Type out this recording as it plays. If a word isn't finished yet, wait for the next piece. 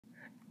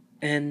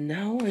And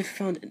now I've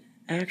found an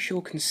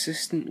actual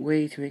consistent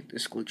way to make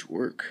this glitch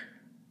work.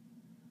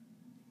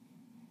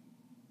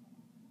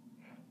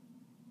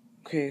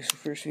 Okay, so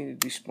first we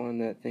need to despawn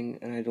that thing,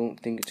 and I don't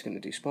think it's going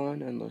to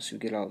despawn unless you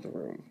get out of the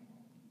room.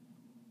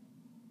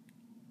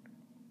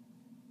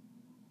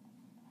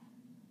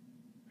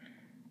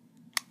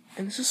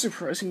 And this is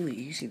surprisingly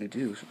easy to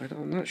do, so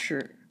I'm not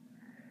sure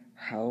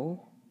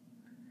how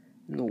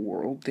in the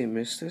world they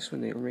missed this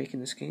when they were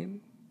making this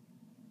game.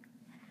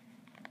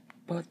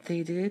 But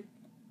they did,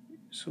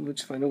 so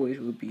let's find a way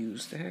to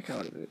abuse the heck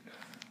out of it.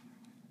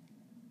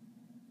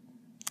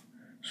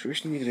 So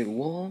first you need to get a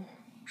wall,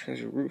 which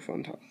has a roof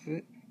on top of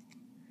it.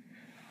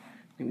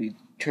 Then we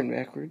turn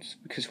backwards,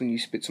 because when you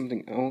spit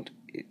something out,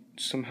 it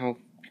somehow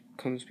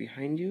comes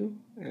behind you,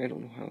 and I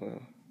don't know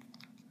how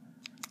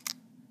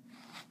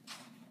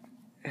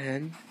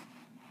And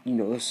you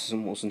know this is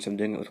almost since I'm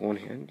doing it with one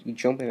hand. You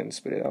jump in and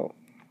spit it out.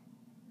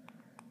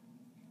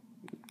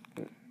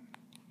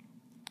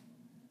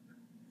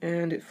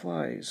 And it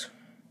flies.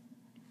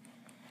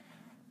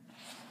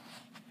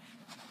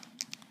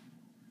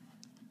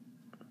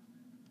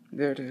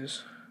 There it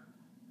is.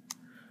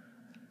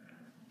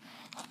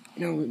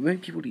 Now, we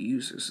might be able to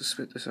use this to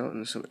spit this out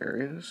in some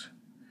areas.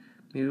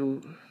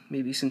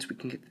 Maybe since we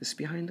can get this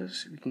behind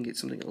us, we can get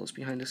something else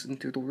behind us and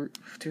through the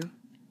roof too.